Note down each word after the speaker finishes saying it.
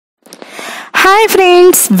Hi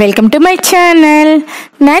friends, welcome to my channel.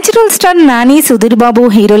 Natural star Nani, Sudheer Babu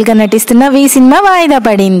హీరోలుగా నటిస్తున్న ఈ సినిమా వాయిదా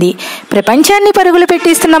పడింది. ప్రపంచాన్ని పరుగులు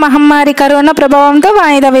పెట్టిస్తున్న మహమ్మారి కరోనా ప్రభావంతో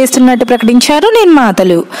వాయిదా వేస్తున్నట్టు ప్రకటించారు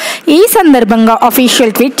నిర్మాతలు. ఈ సందర్భంగా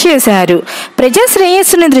అఫీషియల్ ట్వీట్ చేశారు. ప్రజా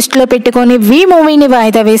శ్రేయస్సుని దృష్టిలో పెట్టుకుని ఈ మూవీని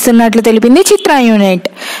వాయిదా వేస్తున్నట్లు తెలిపింది చిత్ర యూనిట్.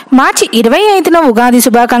 మార్చి 25న ఉగాది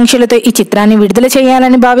శుభాకాంక్షలతో ఈ చిత్రాన్ని విడుదల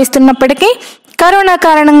చేయాలని భావిస్తున్నప్పటికీ కరోనా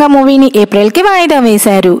కారణంగా మూవీని ఏప్రిల్కి వాయిదా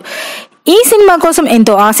వేశారు. ఈ సినిమా కోసం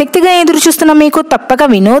ఎంతో ఆసక్తిగా ఎదురు చూస్తున్న మీకు తప్పక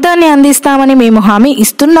వినోదాన్ని అందిస్తామని మేము హామీ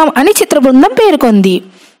ఇస్తున్నాం అని చిత్ర బృందం పేర్కొంది.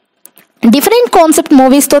 డిఫరెంట్ కాన్సెప్ట్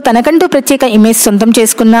మూవీస్తో తనకంటూ ప్రత్యేక ఇమేజ్ సొంతం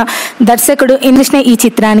చేసుకున్న దర్శకుడు ఇంద్రకృష్ణ ఈ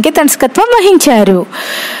చిత్రానికి దర్శకత్వం వహించారు.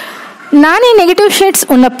 నాని నెగటివ్ షేడ్స్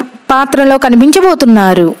ఉన్న పాత్రలో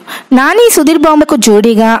కనిపించబోతున్నారు. నాని, సుధీర్ బాబుకు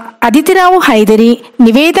జోడీగా అదితిరావు హైదరి,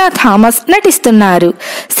 నివేదా థామస్ నటిస్తున్నారు.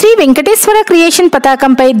 శ్రీ వెంకటేశ్వర క్రియేషన్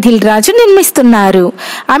పతాకంపై దిల్ రాజు నిర్మిస్తున్నారు.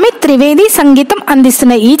 అమిత్ త్రివేది సంగీతం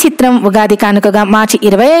అందిస్తున్న ఈ చిత్రం ఉగాది కానుకగా మార్చి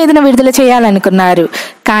 25న విడుదల చేయాలనుకున్నారు.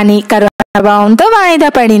 కానీ కరోనా ప్రభావంతో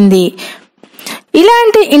వాయిదా పడింది.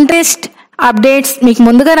 ఇలాంటి ఇంట్రెస్ట్ అప్డేట్స్ మీకు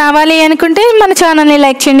ముందుగా రావాలి అనుకుంటే మన ఛానల్ని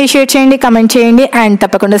లైక్ చేయండి, షేర్ చేయండి, కమెంట్ చేయండి అండ్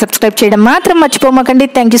తప్పకుండా సబ్స్క్రైబ్ చేయడం మాత్రం మర్చిపోమకండి.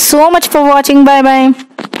 Thank you so much for watching. Bye bye.